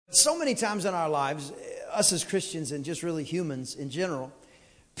So many times in our lives, us as Christians and just really humans in general,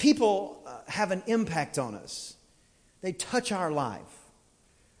 people have an impact on us. They touch our life.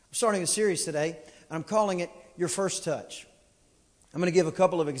 I'm starting a series today, and I'm calling it Your First Touch. I'm going to give a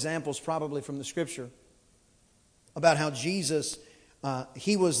couple of examples probably from the Scripture about how Jesus,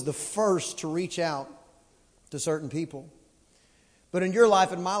 He was the first to reach out to certain people. But in your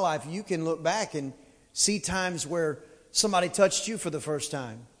life and my life, you can look back and see times where somebody touched you for the first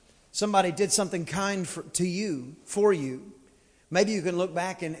time. Somebody did something kind to you, for you. Maybe you can look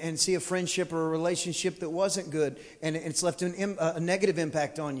back and see a friendship or a relationship that wasn't good, and it's left a negative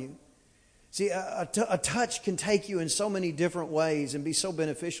impact on you. See, a touch can take you in so many different ways and be so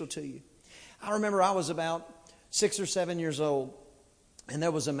beneficial to you. I remember I was about 6 or 7 years old, and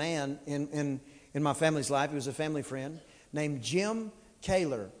there was a man in my family's life. He was a family friend named Jim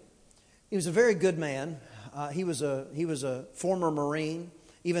Kaler. He was a very good man. He was a former Marine.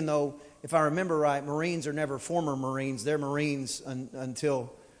 Even though, if I remember right, Marines are never former Marines. They're Marines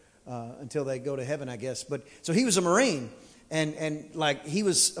until they go to heaven, I guess. But so he was a Marine, and like he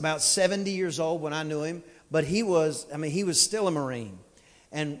was about 70 years old when I knew him. But he was still a Marine.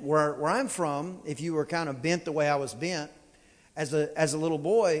 And where I'm from, if you were kind of bent the way I was bent, as a little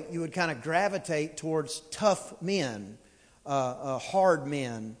boy, you would kind of gravitate towards tough men, hard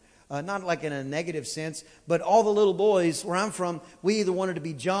men. Not like in a negative sense, but all the little boys where I'm from, we either wanted to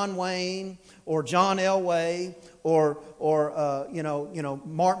be John Wayne or John Elway or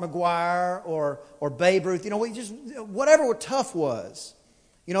Mark McGuire or Babe Ruth. We just whatever tough was.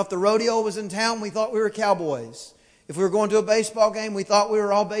 If the rodeo was in town, we thought we were cowboys. If we were going to a baseball game, we thought we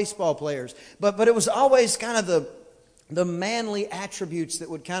were all baseball players. But it was always kind of the manly attributes that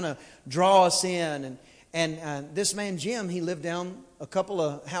would kind of draw us in. And this man, Jim, he lived down a couple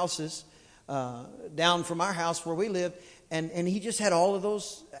of houses down from our house where we lived. And he just had all of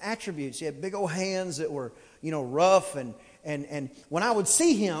those attributes. He had big old hands that were, rough. And when I would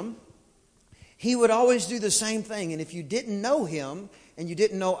see him, he would always do the same thing. And if you didn't know him and you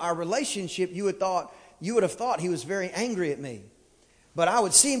didn't know our relationship, you would have thought he was very angry at me. But I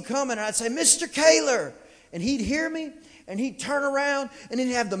would see him coming and I'd say, "Mr. Kaler." And he'd hear me. And he'd turn around and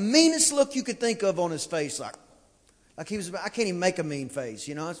he'd have the meanest look you could think of on his face. Like he was, I can't even make a mean face.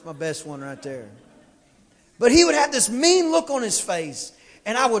 That's my best one right there. But he would have this mean look on his face.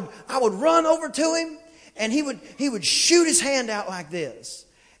 And I would run over to him and he would shoot his hand out like this.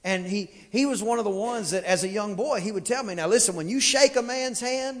 And he was one of the ones that as a young boy, he would tell me, "Now listen, when you shake a man's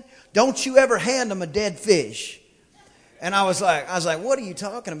hand, don't you ever hand him a dead fish." And I was like, "What are you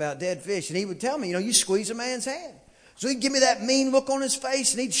talking about, dead fish?" And he would tell me, you squeeze a man's hand. So he'd give me that mean look on his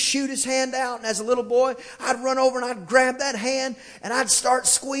face and he'd shoot his hand out. And as a little boy, I'd run over and I'd grab that hand and I'd start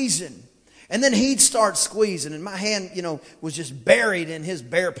squeezing. And then he'd start squeezing. And my hand, was just buried in his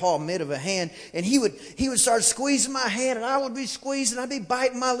bare paw mid of a hand. And he would start squeezing my hand and I would be squeezing. I'd be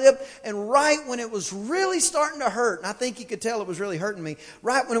biting my lip. And right when it was really starting to hurt, and I think he could tell it was really hurting me.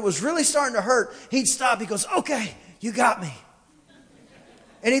 Right when it was really starting to hurt, he'd stop. He goes, "Okay, you got me."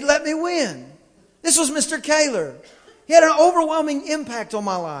 And he'd let me win. This was Mr. Kaler. He had an overwhelming impact on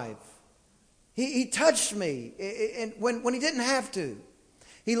my life. He touched me and when he didn't have to.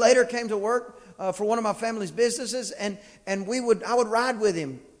 He later came to work for one of my family's businesses, and I would ride with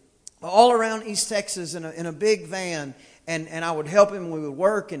him all around East Texas in a big van, and I would help him. We would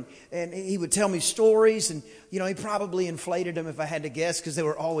work, and he would tell me stories, and he probably inflated them if I had to guess because they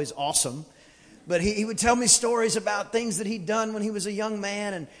were always awesome. But he would tell me stories about things that he'd done when he was a young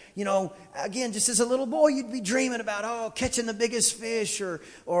man. And, again, just as a little boy, you'd be dreaming about, catching the biggest fish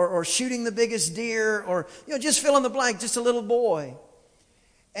or shooting the biggest deer or, just fill in the blank, just a little boy.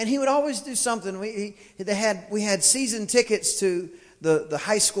 And he would always do something. We had season tickets to the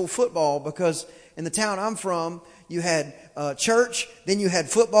high school football because in the town I'm from, you had church, then you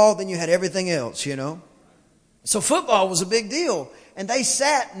had football, then you had everything else, So football was a big deal. And they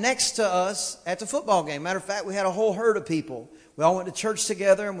sat next to us at the football game. Matter of fact, we had a whole herd of people. We all went to church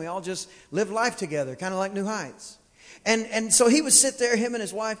together and we all just lived life together, kind of like New Heights. And so he would sit there, him and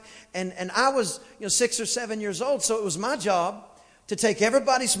his wife, and I was 6 or 7 years old, so it was my job to take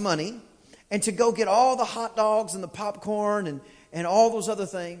everybody's money and to go get all the hot dogs and the popcorn and all those other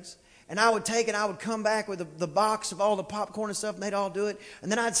things. And I would take it, I would come back with the box of all the popcorn and stuff, and they'd all do it.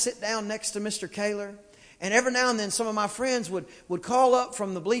 And then I'd sit down next to Mr. Kaler. And every now and then some of my friends would call up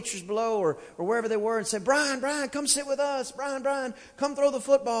from the bleachers below or wherever they were and say, Brian, come sit with us. Brian, come throw the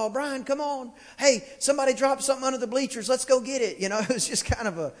football. Brian, come on. Hey, somebody dropped something under the bleachers. Let's go get it. It was just kind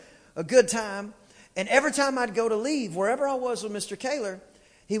of a good time. And every time I'd go to leave, wherever I was with Mr. Kaler,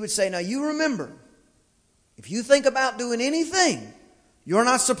 he would say, "Now you remember, if you think about doing anything you're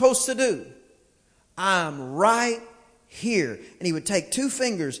not supposed to do. I'm right here. And he would take 2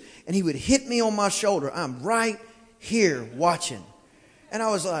 fingers and he would hit me on my shoulder. I'm right here watching. And I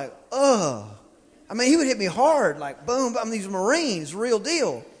was like, ugh. I mean, he would hit me hard, like boom. I mean, these Marines, real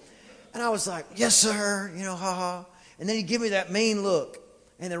deal. And I was like, yes, sir. You know, ha. And then he'd give me that mean look.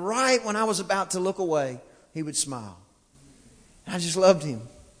 And then right when I was about to look away, he would smile. And I just loved him.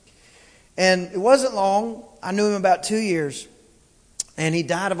 And it wasn't long. I knew him about 2 years. And he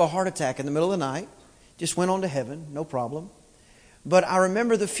died of a heart attack in the middle of the night. Just went on to heaven, no problem. But I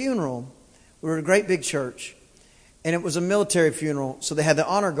remember the funeral. We were at a great big church. And it was a military funeral. So they had the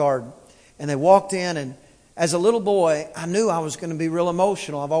honor guard. And they walked in. And as a little boy, I knew I was going to be real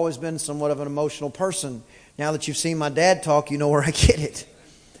emotional. I've always been somewhat of an emotional person. Now that you've seen my dad talk, you know where I get it.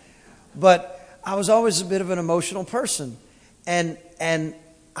 But I was always a bit of an emotional person. And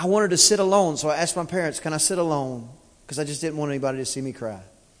I wanted to sit alone. So I asked my parents, can I sit alone? Because I just didn't want anybody to see me cry.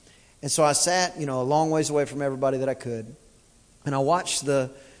 And so I sat, a long ways away from everybody that I could. And I watched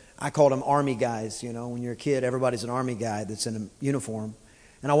I called them army guys. When you're a kid, everybody's an army guy that's in a uniform.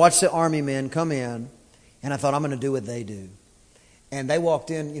 And I watched the army men come in. And I thought, I'm going to do what they do. And they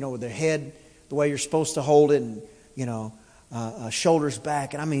walked in, with their head the way you're supposed to hold it. And, shoulders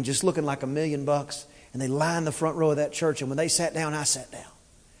back. And I mean, just looking like $1,000,000. And they lined the front row of that church. And when they sat down, I sat down.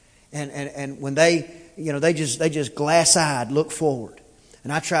 And when they just glass-eyed looked forward.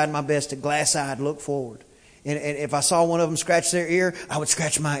 And I tried my best to glass-eyed look forward. And if I saw one of them scratch their ear, I would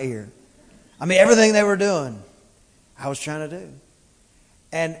scratch my ear. I mean, everything they were doing, I was trying to do.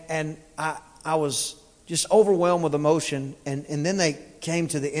 And I was just overwhelmed with emotion. And then they came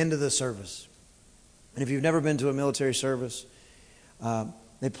to the end of the service. And if you've never been to a military service,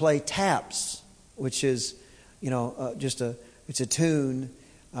 they play taps, which is, it's a tune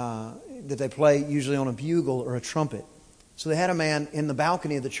that they play usually on a bugle or a trumpet. So they had a man in the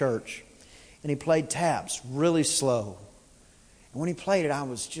balcony of the church, and he played taps really slow. And when he played it, I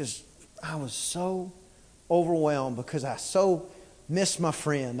was so overwhelmed because I so missed my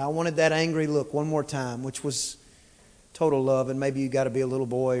friend. I wanted that angry look one more time, which was total love. And maybe you got to be a little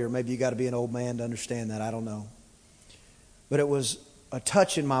boy, or maybe you got to be an old man to understand that. I don't know. But it was a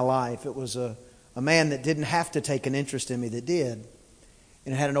touch in my life. It was a man that didn't have to take an interest in me that did.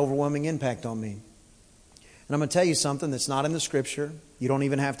 And it had an overwhelming impact on me. And I'm going to tell you something that's not in the Scripture. You don't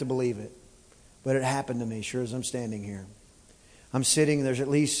even have to believe it. But it happened to me, sure as I'm standing here. I'm sitting, there's at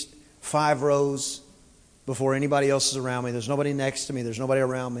least 5 rows before anybody else is around me. There's nobody next to me. There's nobody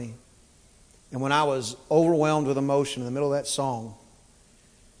around me. And when I was overwhelmed with emotion in the middle of that song,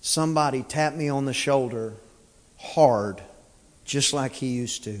 somebody tapped me on the shoulder hard, just like he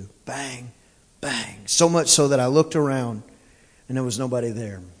used to. Bang, bang. So much so that I looked around and there was nobody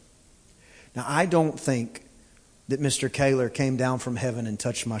there. Now, I don't think that Mr. Kaler came down from heaven and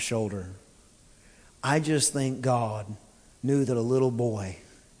touched my shoulder. I just think God knew that a little boy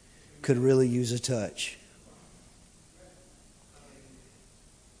could really use a touch.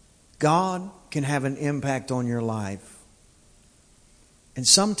 God can have an impact on your life. And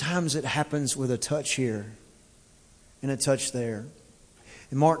sometimes it happens with a touch here and a touch there.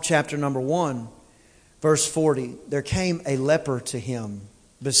 In Mark chapter number 1, verse 40, there came a leper to him,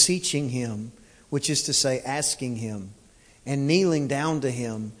 beseeching him, which is to say, asking him, and kneeling down to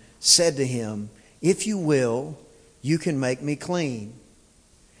him, said to him, if you will, you can make me clean.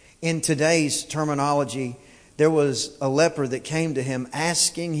 In today's terminology, there was a leper that came to him,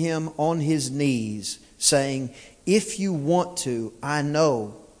 asking him on his knees, saying, if you want to, I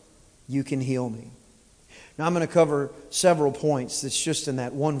know you can heal me. Now I'm going to cover several points that's just in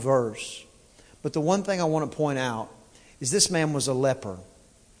that one verse. But the one thing I want to point out is this man was a leper.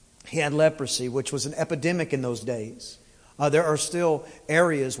 He had leprosy, which was an epidemic in those days. There are still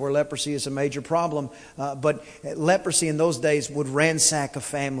areas where leprosy is a major problem. But leprosy in those days would ransack a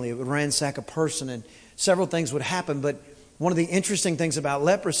family. It would ransack a person, and several things would happen. But one of the interesting things about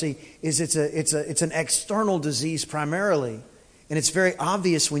leprosy is it's an external disease primarily. And it's very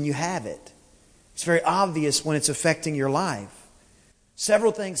obvious when you have it. It's very obvious when it's affecting your life.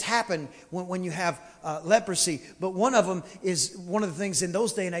 Several things happen when you have leprosy, but one of them is one of the things in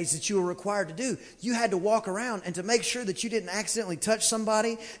those day and age that you were required to do. You had to walk around, and to make sure that you didn't accidentally touch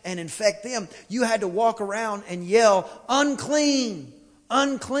somebody and infect them, you had to walk around and yell, unclean,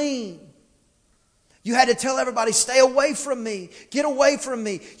 unclean. You had to tell everybody, stay away from me. Get away from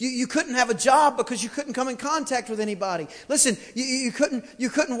me. You couldn't have a job because you couldn't come in contact with anybody. Listen, you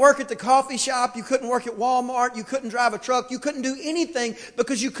couldn't work at the coffee shop. You couldn't work at Walmart. You couldn't drive a truck. You couldn't do anything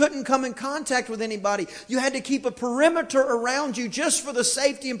because you couldn't come in contact with anybody. You had to keep a perimeter around you just for the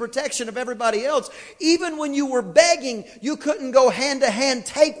safety and protection of everybody else. Even when you were begging, you couldn't go hand to hand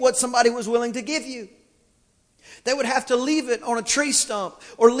take what somebody was willing to give you. They would have to leave it on a tree stump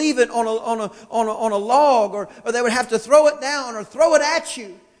or leave it on a log or they would have to throw it down or throw it at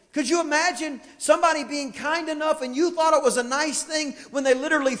you. Could you imagine somebody being kind enough and you thought it was a nice thing when they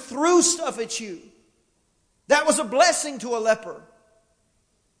literally threw stuff at you? That was a blessing to a leper.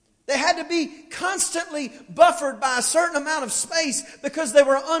 They had to be constantly buffered by a certain amount of space because they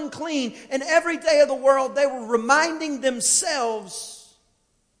were unclean. And every day of the world they were reminding themselves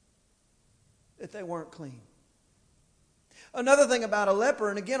that they weren't clean. Another thing about a leper,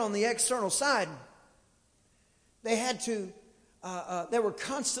 and again on the external side, they were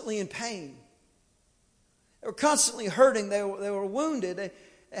constantly in pain. They were constantly hurting. They were wounded. They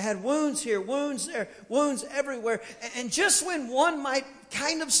had wounds here, wounds there, wounds everywhere. And just when one might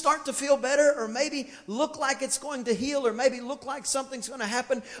kind of start to feel better or maybe look like it's going to heal or maybe look like something's going to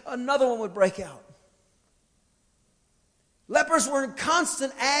happen, another one would break out. Lepers were in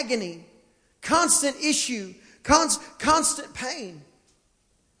constant agony, constant issue, constant pain.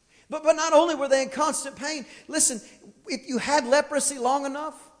 But not only were they in constant pain, listen, if you had leprosy long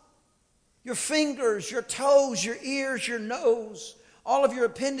enough, your fingers, your toes, your ears, your nose, all of your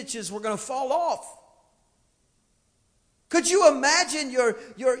appendages were going to fall off. Could you imagine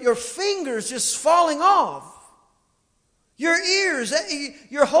your fingers just falling off? Your ears,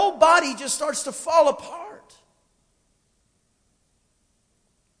 your whole body just starts to fall apart.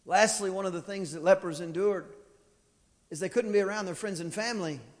 Lastly, one of the things that lepers endured is they couldn't be around their friends and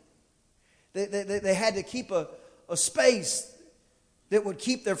family. They had to keep a space that would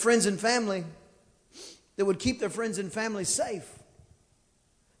keep their friends and family, safe.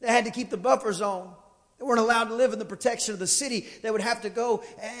 They had to keep the buffer zone. They weren't allowed to live in the protection of the city. They would have to go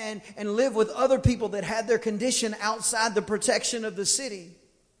and live with other people that had their condition outside the protection of the city.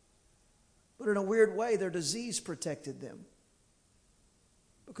 But in a weird way, their disease protected them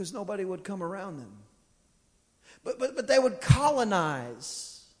because nobody would come around them. But they would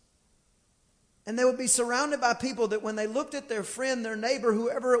colonize. And they would be surrounded by people that when they looked at their friend, their neighbor,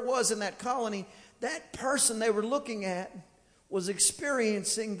 whoever it was in that colony, that person they were looking at was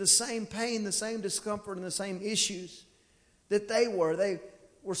experiencing the same pain, the same discomfort, and the same issues that they were. They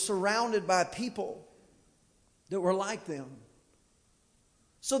were surrounded by people that were like them.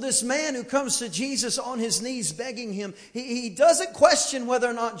 So this man who comes to Jesus on his knees begging him, he doesn't question whether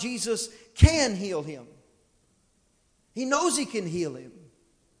or not Jesus can heal him. He knows he can heal him.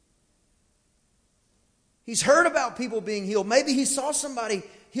 He's heard about people being healed. Maybe he saw somebody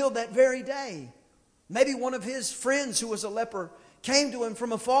healed that very day. Maybe one of his friends who was a leper came to him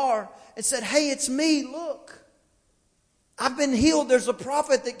from afar and said, "Hey, it's me, look. I've been healed. There's a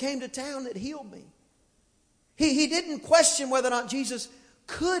prophet that came to town that healed me." He didn't question whether or not Jesus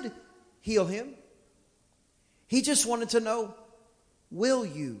could heal him. He just wanted to know, will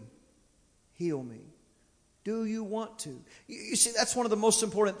you heal me? Do you want to? You see, that's one of the most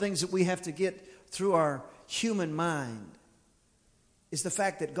important things that we have to get through our human mind is the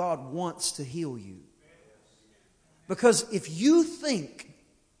fact that God wants to heal you. Because if you think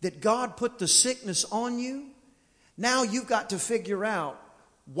that God put the sickness on you, now you've got to figure out,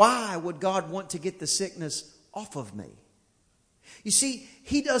 why would God want to get the sickness off of me? You see,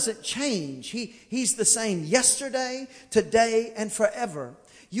 He doesn't change. He's the same yesterday, today, and forever.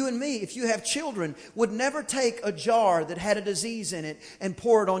 You and me, if you have children, would never take a jar that had a disease in it and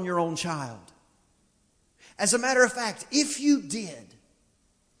pour it on your own child. As a matter of fact, if you did,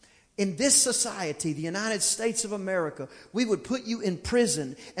 in this society, the United States of America, we would put you in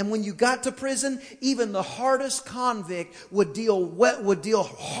prison. And when you got to prison, even the hardest convict would deal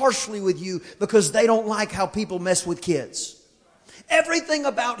harshly with you because they don't like how people mess with kids. Everything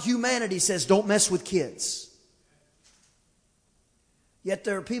about humanity says don't mess with kids. Yet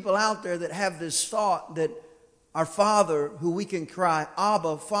there are people out there that have this thought that our Father, who we can cry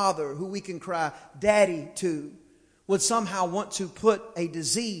Abba, Father, who we can cry Daddy to, would somehow want to put a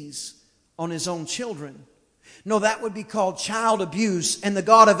disease on His own children. No, that would be called child abuse. And the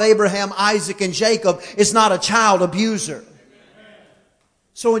God of Abraham, Isaac, and Jacob is not a child abuser.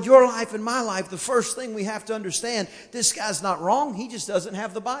 So in your life and my life, the first thing we have to understand, this guy's not wrong. He just doesn't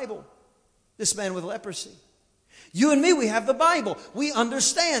have the Bible. This man with leprosy. You and me, we have the Bible. We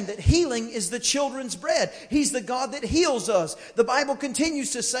understand that healing is the children's bread. He's the God that heals us. The Bible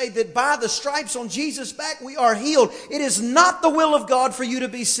continues to say that by the stripes on Jesus' back, we are healed. It is not the will of God for you to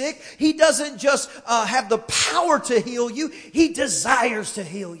be sick. He doesn't just have the power to heal you. He desires to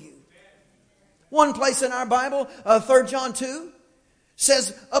heal you. One place in our Bible, 3 John 2,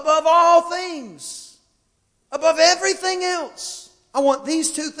 says, above all things, above everything else, I want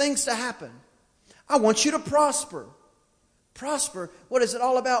these two things to happen. I want you to prosper. Prosper. What is it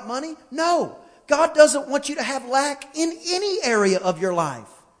all about? Money? No. God doesn't want you to have lack in any area of your life.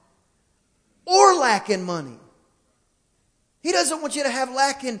 Or lack in money. He doesn't want you to have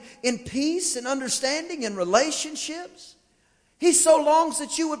lack in peace and understanding and relationships. He so longs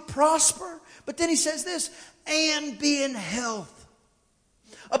that you would prosper. But then he says this, and be in health.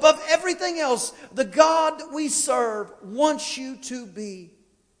 Above everything else, the God that we serve wants you to be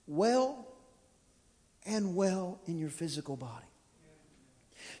well and well in your physical body.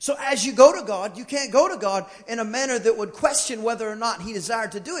 So as you go to God, you can't go to God in a manner that would question whether or not He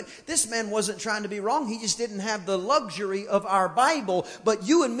desired to do it. This man wasn't trying to be wrong. He just didn't have the luxury of our Bible. But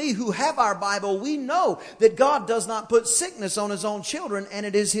you and me who have our Bible, we know that God does not put sickness on His own children, and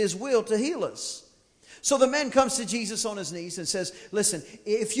it is His will to heal us. So the man comes to Jesus on his knees and says, listen,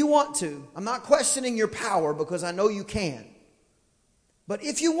 if you want to, I'm not questioning your power because I know you can. But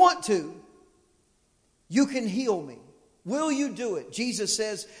if you want to, you can heal me. Will you do it? Jesus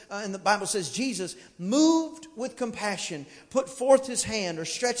says, and the Bible says, Jesus, moved with compassion, put forth His hand or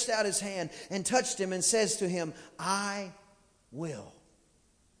stretched out His hand and touched him and says to him, I will.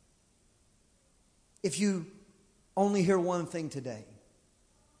 If you only hear one thing today,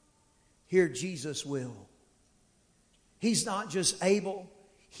 hear Jesus will. He's not just able,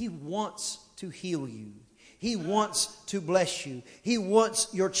 He wants to heal you. He wants to bless you. He wants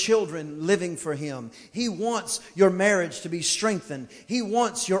your children living for Him. He wants your marriage to be strengthened. He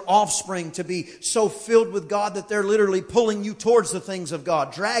wants your offspring to be so filled with God that they're literally pulling you towards the things of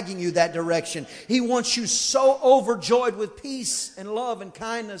God, dragging you that direction. He wants you so overjoyed with peace and love and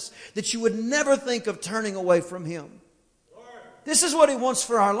kindness that you would never think of turning away from Him. This is what He wants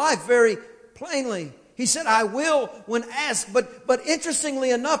for our life very plainly. He said, I will when asked. But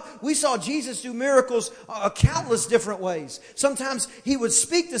interestingly enough, we saw Jesus do miracles countless different ways. Sometimes He would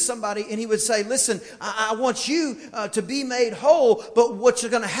speak to somebody and He would say, listen, I want you to be made whole. But what's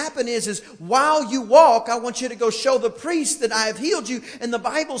going to happen is while you walk, I want you to go show the priest that I have healed you. And the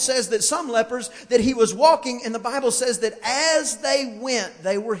Bible says that some lepers, that He was walking, and the Bible says that as they went,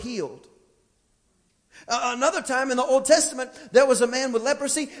 they were healed. Another time in the Old Testament, there was a man with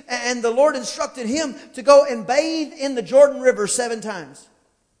leprosy, and the Lord instructed him to go and bathe in the Jordan River 7 times.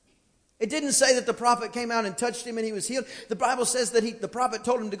 It didn't say that the prophet came out and touched him and he was healed. The Bible says that the prophet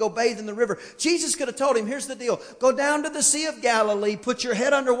told him to go bathe in the river. Jesus could have told him, here's the deal. Go down to the Sea of Galilee, put your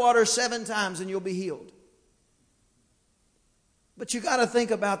head underwater 7 times, and you'll be healed. But you got to think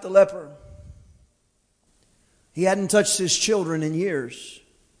about the leper. He hadn't touched his children in years.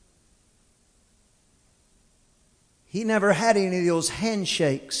 He never had any of those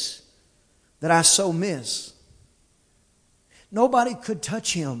handshakes that I so miss. Nobody could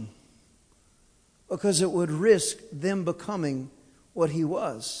touch him because it would risk them becoming what he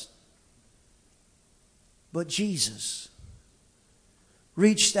was. But Jesus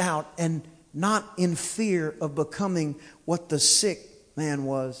reached out, and not in fear of becoming what the sick man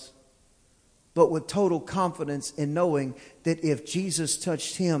was, but with total confidence in knowing that if Jesus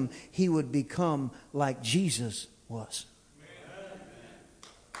touched him, he would become like Jesus was.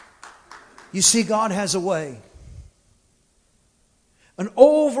 You see, God has a way, an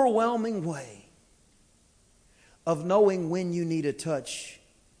overwhelming way of knowing when you need a touch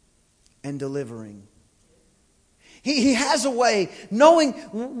and delivering. He has a way knowing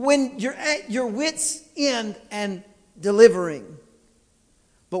when you're at your wit's end and delivering.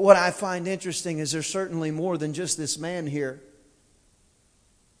 But what I find interesting is there's certainly more than just this man here.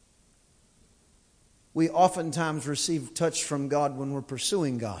 We oftentimes receive touch from God when we're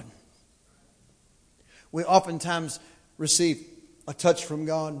pursuing God. We oftentimes receive a touch from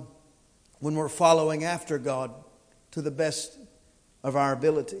God when we're following after God to the best of our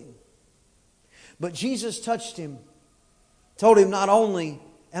ability. But Jesus touched him, told him, not only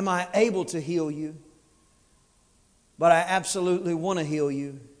am I able to heal you, but I absolutely want to heal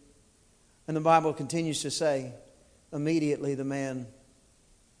you. And the Bible continues to say, immediately the man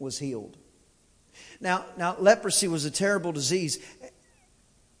was healed. Now, leprosy was a terrible disease,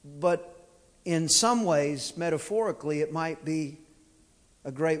 but in some ways, metaphorically, it might be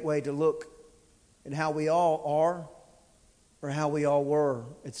a great way to look at how we all are or how we all were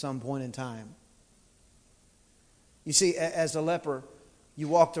at some point in time. You see, as a leper, you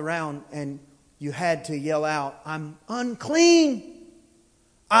walked around and you had to yell out, "I'm unclean!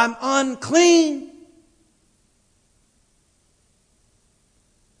 I'm unclean!"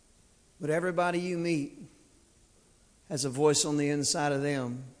 But everybody you meet has a voice on the inside of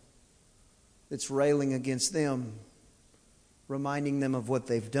them that's railing against them, reminding them of what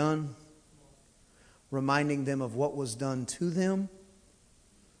they've done, reminding them of what was done to them,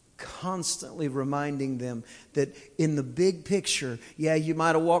 constantly reminding them that in the big picture, yeah, you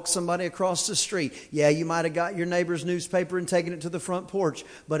might have walked somebody across the street. Yeah, you might have got your neighbor's newspaper and taken it to the front porch.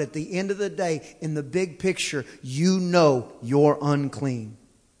 But at the end of the day, in the big picture, you know you're unclean.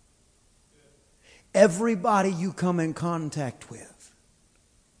 Everybody you come in contact with,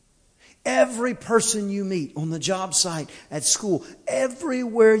 every person you meet on the job site, at school,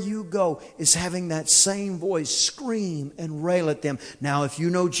 everywhere you go is having that same voice scream and rail at them. Now, if you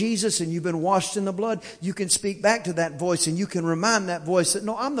know Jesus and you've been washed in the blood, you can speak back to that voice and you can remind that voice that,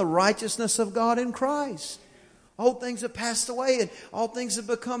 no, I'm the righteousness of God in Christ. Old things have passed away and all things have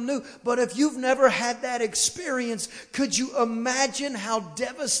become new. But if you've never had that experience, could you imagine how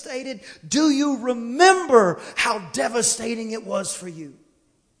devastated? Do you remember how devastating it was for you?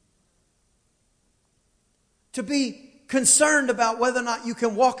 To be concerned about whether or not you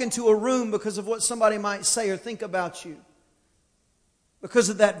can walk into a room because of what somebody might say or think about you. Because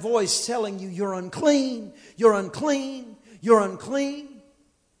of that voice telling you you're unclean, you're unclean, you're unclean.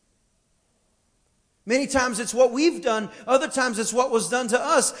 Many times it's what we've done. Other times it's what was done to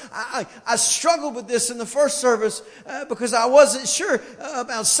us. I struggled with this in the first service because I wasn't sure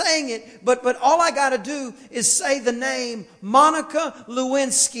about saying it. But all I got to do is say the name Monica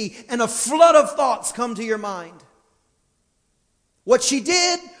Lewinsky and a flood of thoughts come to your mind. What she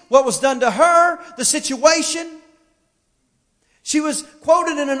did, what was done to her, the situation. She was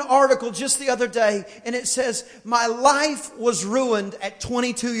quoted in an article just the other day, and it says, "My life was ruined at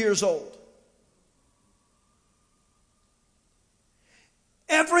 22 years old.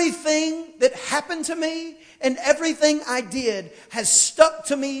 Everything that happened to me and everything I did has stuck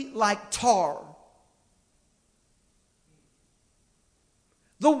to me like tar."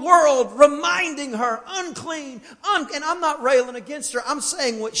 The world reminding her, unclean, and I'm not railing against her. I'm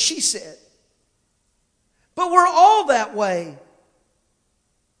saying what she said. But we're all that way.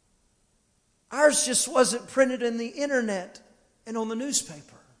 Ours just wasn't printed in the internet and on the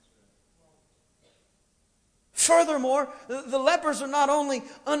newspaper. Furthermore, the lepers are not only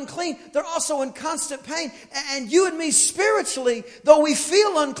unclean, they're also in constant pain. And you and me spiritually, though we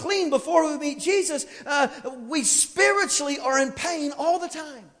feel unclean before we meet Jesus, we spiritually are in pain all the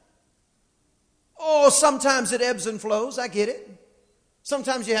time. Oh, sometimes it ebbs and flows. I get it.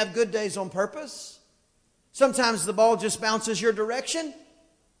 Sometimes you have good days on purpose. Sometimes the ball just bounces your direction.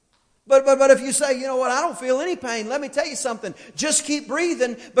 But if you say, you know what, I don't feel any pain, let me tell you something. Just keep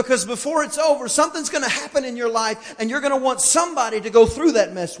breathing, because before it's over, something's going to happen in your life and you're going to want somebody to go through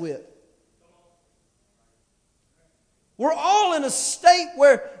that mess with. We're all in a state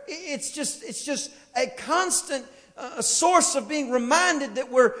where it's just a constant a source of being reminded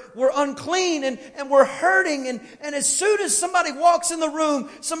that we're unclean and we're hurting. And as soon as somebody walks in the room,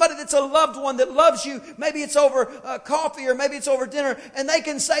 somebody that's a loved one that loves you, maybe it's over coffee or maybe it's over dinner, and they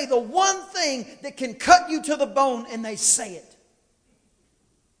can say the one thing that can cut you to the bone, and they say it.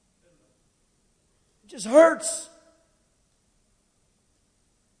 It just hurts.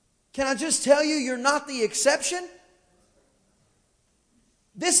 Can I just tell you, you're not the exception?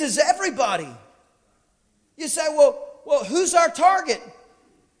 This is everybody. You say, well, who's our target?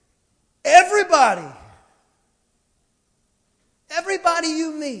 Everybody. Everybody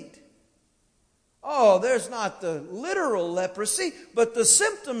you meet. Oh, there's not the literal leprosy, but the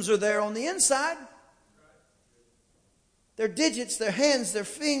symptoms are there on the inside. Their digits, their hands, their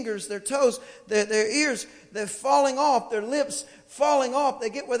fingers, their toes, their ears, they're falling off, their lips falling off. They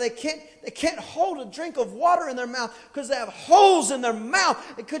get where they can't hold a drink of water in their mouth because they have holes in their mouth.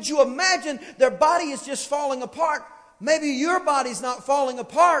 And could you imagine their body is just falling apart? Maybe your body's not falling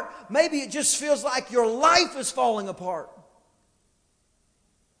apart. Maybe it just feels like your life is falling apart.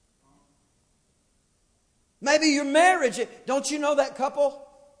 Maybe your marriage. Don't you know that couple?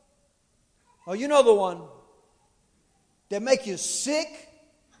 Oh, you know the one. They make you sick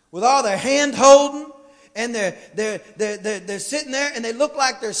with all their hand holding, and they're sitting there and they look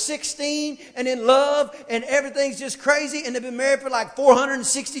like they're 16 and in love and everything's just crazy, and they've been married for like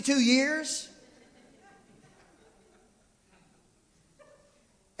 462 years.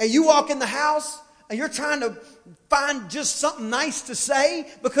 And you walk in the house and you're trying to find just something nice to say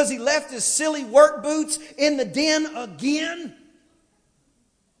because he left his silly work boots in the den again.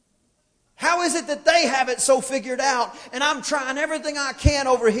 How is it that they have it so figured out and I'm trying everything I can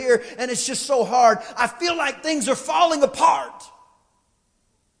over here and it's just so hard? I feel like things are falling apart.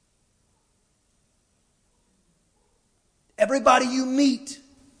 Everybody you meet,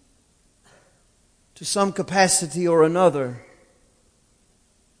 to some capacity or another,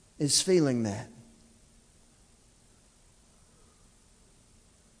 is feeling that.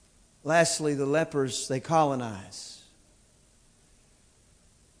 Lastly, the lepers, they colonize.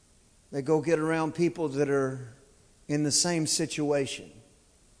 They go get around people that are in the same situation,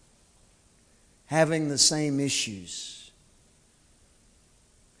 having the same issues,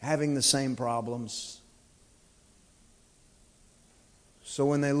 having the same problems. So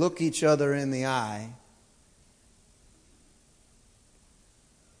when they look each other in the eye,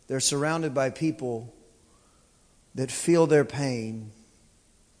 they're surrounded by people that feel their pain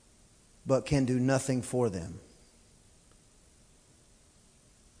but can do nothing for them.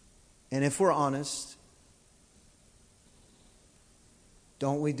 And if we're honest,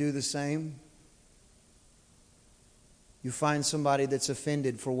 don't we do the same? You find somebody that's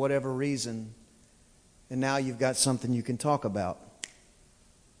offended for whatever reason, and now you've got something you can talk about.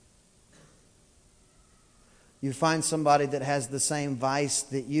 You find somebody that has the same vice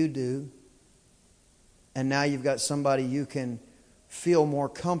that you do, and now you've got somebody you can feel more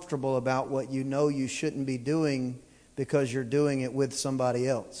comfortable about what you know you shouldn't be doing because you're doing it with somebody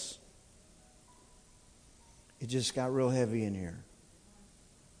else. It just got real heavy in here.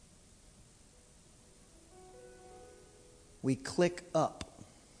 We click up.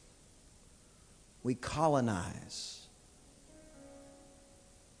 We colonize.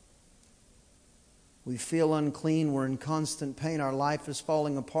 We feel unclean. We're in constant pain. Our life is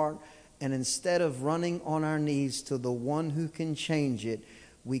falling apart. And instead of running on our knees to the one who can change it,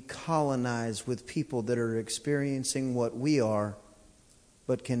 we colonize with people that are experiencing what we are,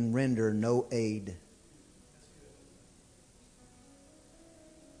 but can render no aid.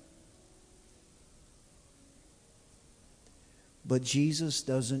 But Jesus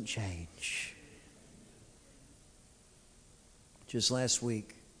doesn't change. Just last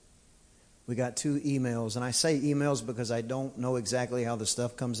week, we got 2 emails. And I say emails because I don't know exactly how the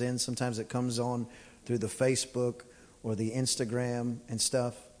stuff comes in. Sometimes it comes on through the Facebook or the Instagram and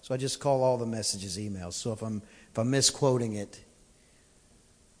stuff. So I just call all the messages emails. So if I'm misquoting it,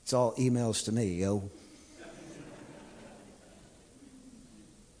 it's all emails to me, yo.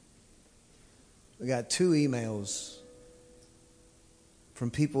 We got 2 emails from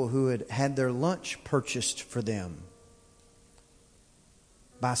people who had had their lunch purchased for them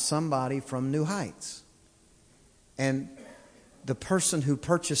by somebody from New Heights. And the person who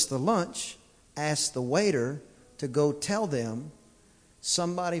purchased the lunch asked the waiter to go tell them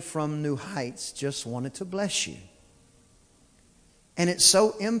somebody from New Heights just wanted to bless you. And it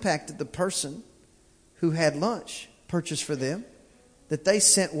so impacted the person who had lunch purchased for them that they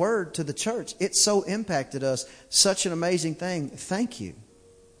sent word to the church. It so impacted us. Such an amazing thing. Thank you.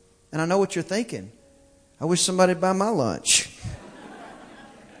 And I know what you're thinking. I wish somebody would buy my lunch.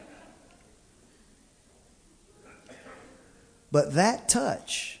 But that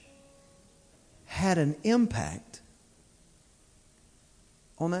touch had an impact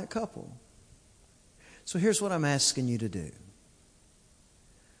on that couple. So here's what I'm asking you to do.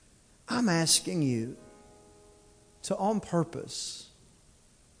 I'm asking you to, on purpose,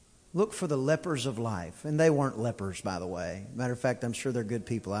 look for the lepers of life. And they weren't lepers, by the way. Matter of fact, I'm sure they're good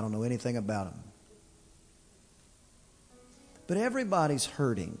people. I don't know anything about them. But everybody's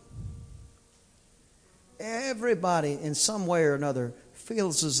hurting. Everybody, in some way or another,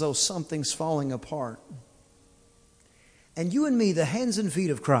 feels as though something's falling apart. And you and me, the hands and feet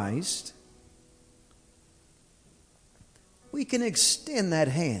of Christ, we can extend that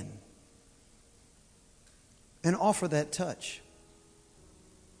hand and offer that touch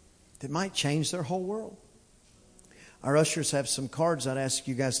that might change their whole world. Our ushers have some cards I'd ask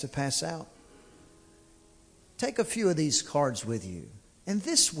you guys to pass out. Take a few of these cards with you. And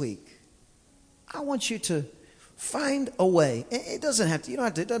this week, I want you to find a way. It doesn't have to,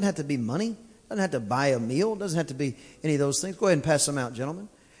 it doesn't have to be money. It doesn't have to buy a meal. It doesn't have to be any of those things. Go ahead and pass them out, gentlemen.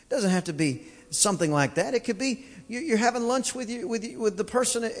 It doesn't have to be something like that. It could be you're having lunch with the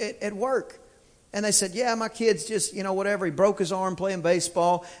person at work. And they said, yeah, my kid's just, whatever. He broke his arm playing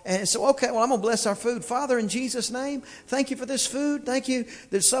baseball. And so, okay, well, I'm going to bless our food. Father, in Jesus' name, thank you for this food. Thank you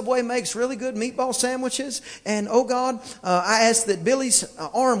that Subway makes really good meatball sandwiches. And, oh, God, I ask that Billy's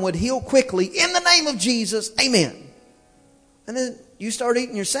arm would heal quickly. In the name of Jesus, amen. And then you start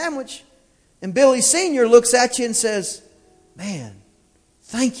eating your sandwich. And Billy Sr. looks at you and says, man,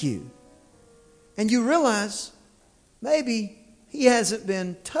 thank you. And you realize maybe he hasn't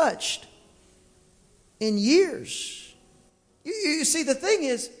been touched in years. You see, the thing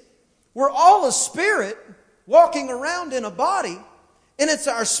is, we're all a spirit walking around in a body, and it's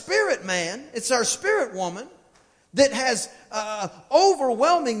our spirit man, it's our spirit woman that has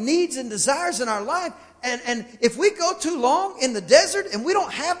overwhelming needs and desires in our life. And if we go too long in the desert and we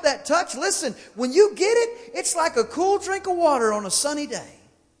don't have that touch, listen, when you get it, it's like a cool drink of water on a sunny day.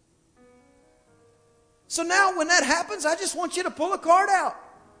 So now when that happens, I just want you to pull a card out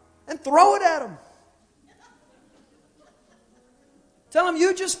and throw it at them. Tell them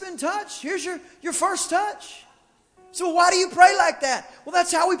you just been touched. Here's your first touch. So why do you pray like that? Well,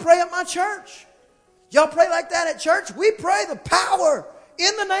 that's how we pray at my church. Y'all pray like that at church? We pray the power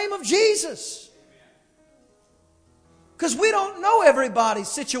in the name of Jesus. Because we don't know everybody's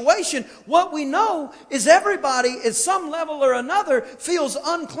situation. What we know is everybody at some level or another feels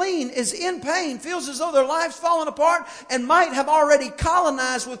unclean, is in pain, feels as though their life's fallen apart, and might have already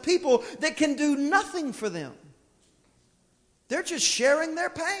colonized with people that can do nothing for them. They're just sharing their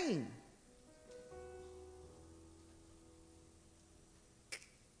pain.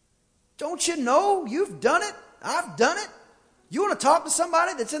 Don't you know you've done it? I've done it. You want to talk to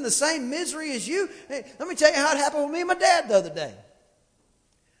somebody that's in the same misery as you? Hey, let me tell you how it happened with me and my dad the other day.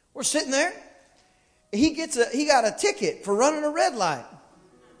 We're sitting there. He got a ticket for running a red light.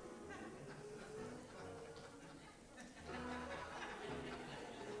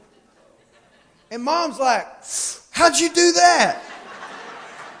 And Mom's like, how'd you do that?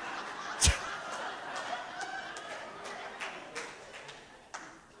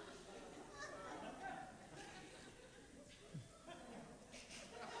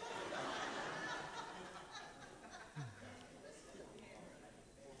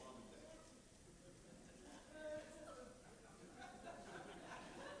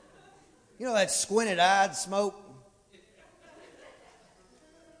 You know that squinted-eyed smoke?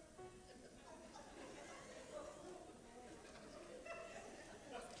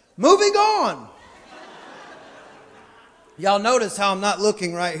 Moving on. Y'all notice how I'm not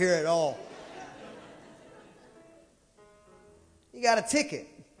looking right here at all. He got a ticket.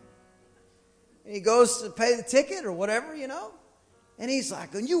 And he goes to pay the ticket or whatever, you know. And he's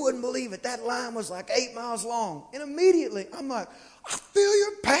like, and you wouldn't believe it, that line was like 8 miles long. And immediately I'm like, I feel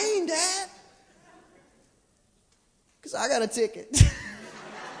your pain, Dad. Because I got a ticket.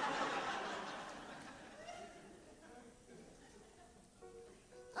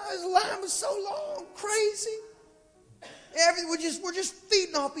 The line was so long, crazy. We're just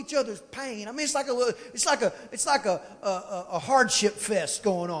feeding off each other's pain. I mean, it's like a hardship fest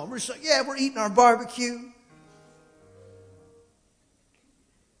going on. We're just like, yeah, we're eating our barbecue.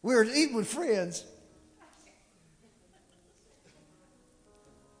 We were eating with friends.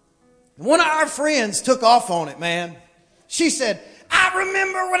 One of our friends took off on it, man. She said, I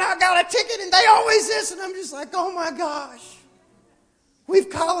remember when I got a ticket and they always this. And I'm just like, oh my gosh. We've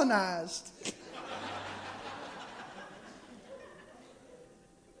colonized.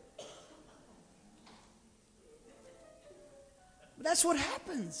 But that's what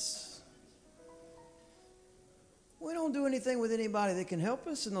happens. We don't do anything with anybody that can help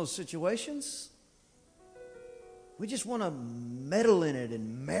us in those situations. We just want to meddle in it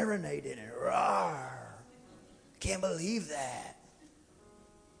and marinate in it. Rawr. Can't believe that.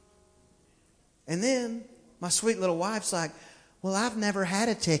 And then my sweet little wife's like, well, I've never had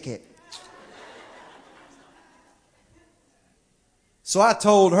a ticket. So I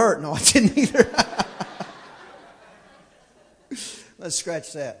told her. No, I didn't either. Let's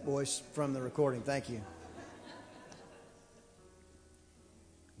scratch that, boys, from the recording. Thank you.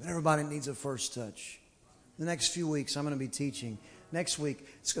 But everybody needs a first touch. The next few weeks, I'm going to be teaching. Next week,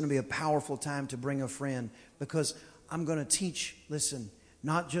 it's going to be a powerful time to bring a friend, because I'm going to teach, listen,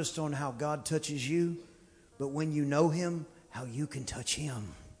 not just on how God touches you, but when you know Him, how you can touch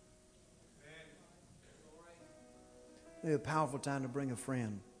Him. It'll be a powerful time to bring a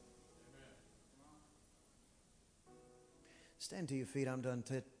friend. Stand to your feet. I'm done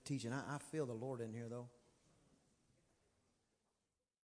teaching. I feel the Lord in here, though.